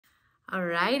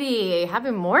Alrighty,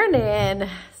 happy morning.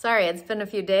 Sorry, it's been a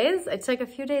few days. I took a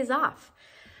few days off.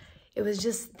 It was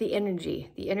just the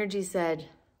energy. The energy said,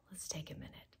 let's take a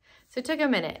minute. So it took a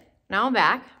minute. Now I'm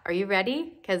back. Are you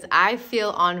ready? Because I feel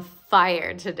on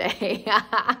fire today.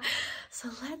 So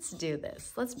let's do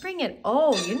this. Let's bring it.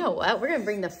 Oh, you know what? We're going to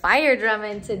bring the fire drum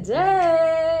in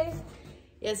today.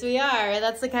 Yes, we are.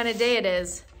 That's the kind of day it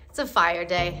is. It's a fire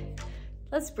day.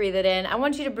 Let's breathe it in. I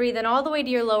want you to breathe in all the way to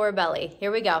your lower belly.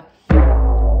 Here we go.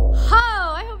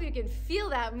 Oh, I hope you can feel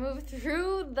that move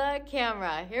through the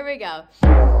camera. Here we go.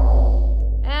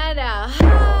 And out.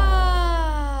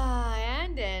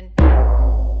 And in.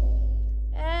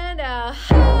 And out.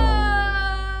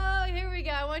 Here we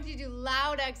go. I want you to do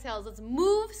loud exhales. Let's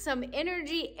move some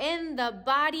energy in the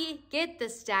body. Get the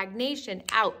stagnation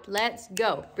out. Let's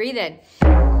go. Breathe in.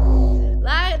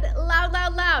 Loud, loud,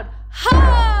 loud, loud.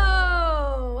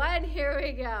 Ho! And here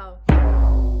we go.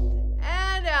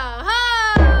 And out. Ho!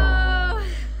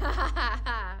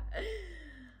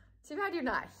 Too bad you're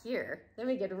not here. Then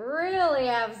we could really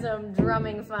have some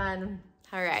drumming fun.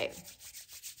 All right.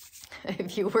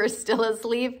 If you were still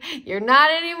asleep, you're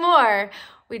not anymore.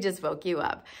 We just woke you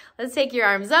up. Let's take your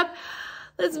arms up.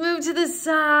 Let's move to the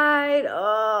side.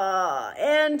 Oh,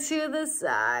 and to the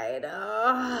side.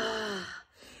 Oh.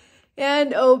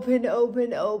 And open,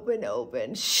 open, open,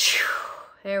 open.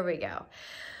 There we go.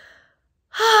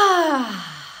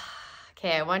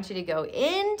 Okay, I want you to go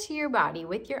into your body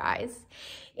with your eyes,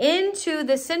 into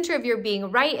the center of your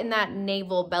being, right in that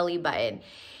navel belly button.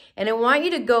 And I want you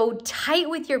to go tight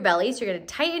with your belly. So you're going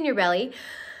to tighten your belly.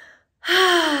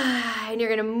 And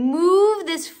you're going to move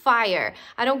this fire.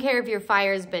 I don't care if your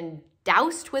fire has been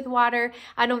doused with water.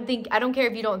 I don't care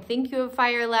if you don't think you have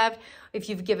fire left, if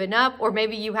you've given up, or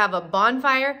maybe you have a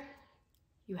bonfire.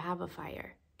 You have a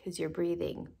fire because you're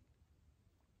breathing.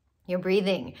 You're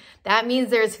breathing. That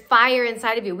means there's fire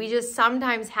inside of you. We just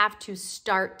sometimes have to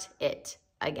start it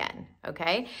again,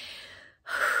 okay?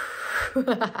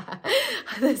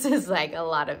 This is like a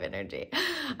lot of energy.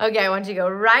 Okay, I want you to go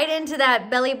right into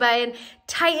that belly button.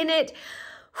 Tighten it.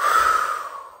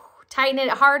 Tighten it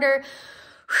harder.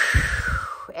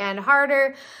 And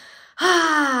harder.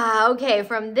 Okay,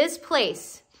 from this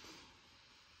place,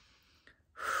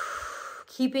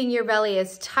 keeping your belly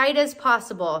as tight as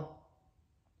possible,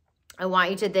 I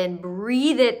want you to then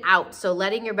breathe it out. So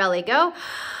letting your belly go.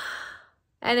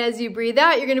 And as you breathe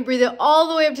out, you're going to breathe it all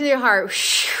the way up to your heart.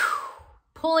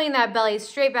 Pulling that belly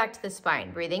straight back to the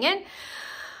spine. Breathing in.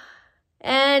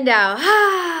 And out.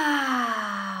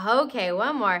 Okay,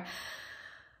 one more.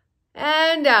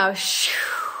 And out.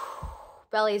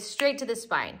 Belly straight to the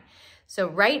spine. So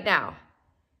right now,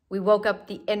 we woke up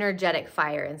the energetic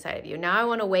fire inside of you. Now I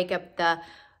want to wake up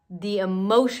the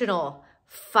emotional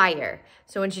fire.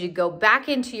 So I want you to go back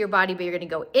into your body, but you're going to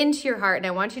go into your heart. And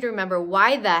I want you to remember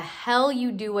why the hell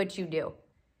you do what you do.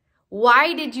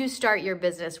 Why did you start your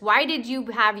business? Why did you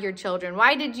have your children?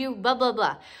 Why did you blah, blah,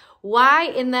 blah? Why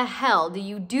in the hell do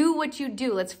you do what you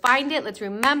do? Let's find it. Let's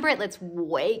remember it. Let's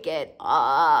wake it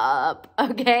up,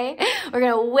 okay? We're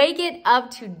going to wake it up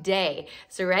today.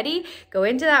 So ready? Go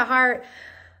into that heart.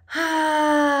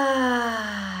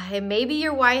 And maybe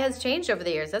your why has changed over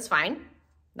the years. That's fine.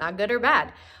 Not good or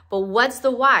bad. But what's the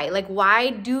why? Like, why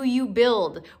do you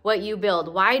build what you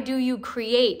build? Why do you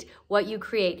create what you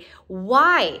create?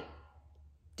 Why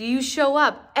do you show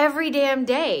up every damn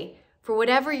day for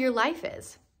whatever your life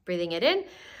is? Breathing it in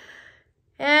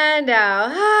and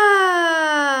out.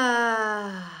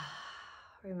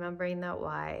 Remembering that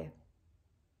why.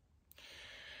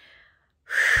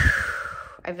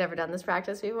 I've never done this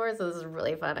practice before, so this is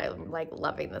really fun. I'm like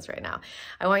loving this right now.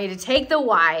 I want you to take the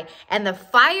why and the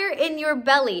fire in your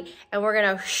belly, and we're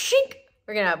gonna shink.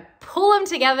 We're gonna pull them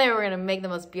together, and we're gonna make the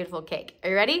most beautiful cake.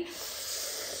 Are you ready?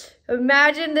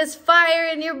 Imagine this fire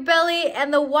in your belly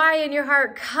and the why in your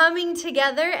heart coming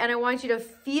together, and I want you to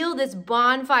feel this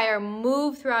bonfire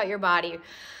move throughout your body.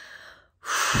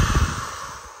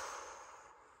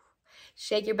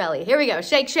 Shake your belly. Here we go.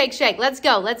 Shake, shake, shake. Let's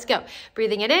go. Let's go.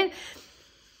 Breathing it in.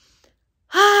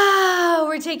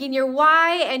 We're taking your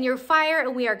why and your fire,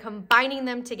 and we are combining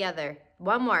them together.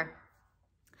 One more.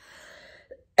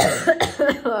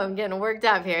 I'm getting worked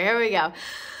up here. Here we go.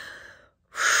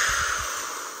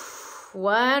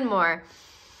 One more.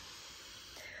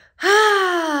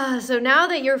 So now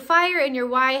that your fire and your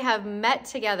why have met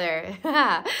together,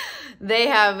 they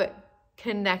have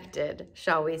connected,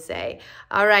 shall we say.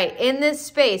 All right, in this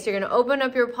space, you're going to open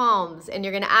up your palms and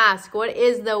you're going to ask, what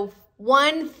is the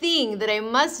one thing that I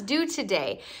must do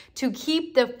today to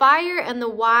keep the fire and the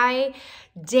why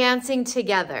dancing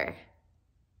together?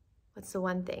 What's the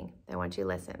one thing? I want you to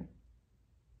listen.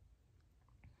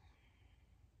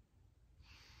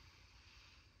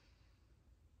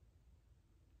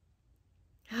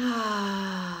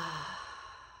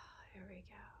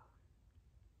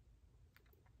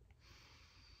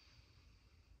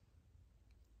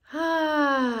 All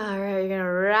right, you're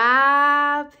gonna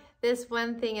wrap this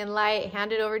one thing in light,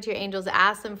 hand it over to your angels,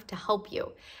 ask them to help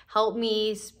you. Help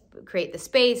me create the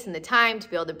space and the time to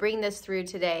be able to bring this through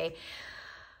today.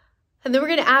 And then we're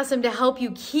gonna ask them to help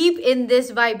you keep in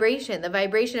this vibration, the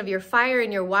vibration of your fire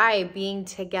and your why being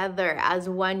together as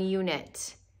one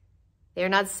unit. They're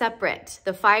not separate.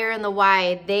 The fire and the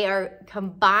why, they are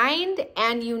combined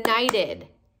and united.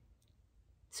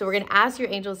 So we're gonna ask your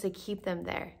angels to keep them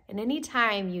there. And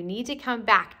anytime you need to come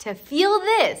back to feel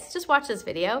this, just watch this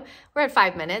video. We're at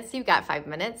 5 minutes, you've got 5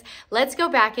 minutes. Let's go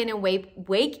back in and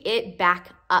wake it back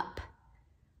up.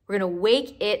 We're gonna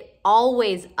wake it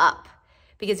always up.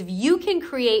 Because if you can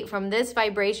create from this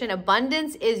vibration,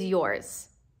 abundance is yours.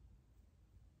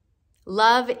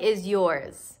 Love is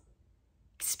yours.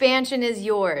 Expansion is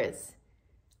yours.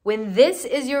 When this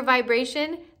is your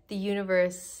vibration, the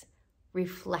universe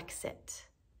reflects it.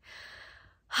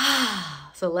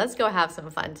 So let's go have some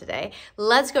fun today.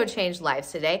 Let's go change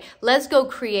lives today. Let's go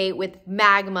create with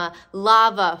magma,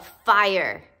 lava,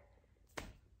 fire.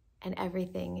 And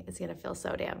everything is gonna feel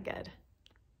so damn good.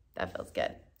 That feels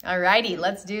good. All righty,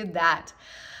 let's do that.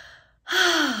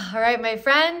 All right, my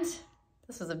friend,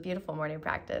 this was a beautiful morning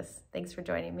practice. Thanks for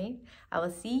joining me. I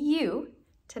will see you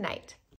tonight.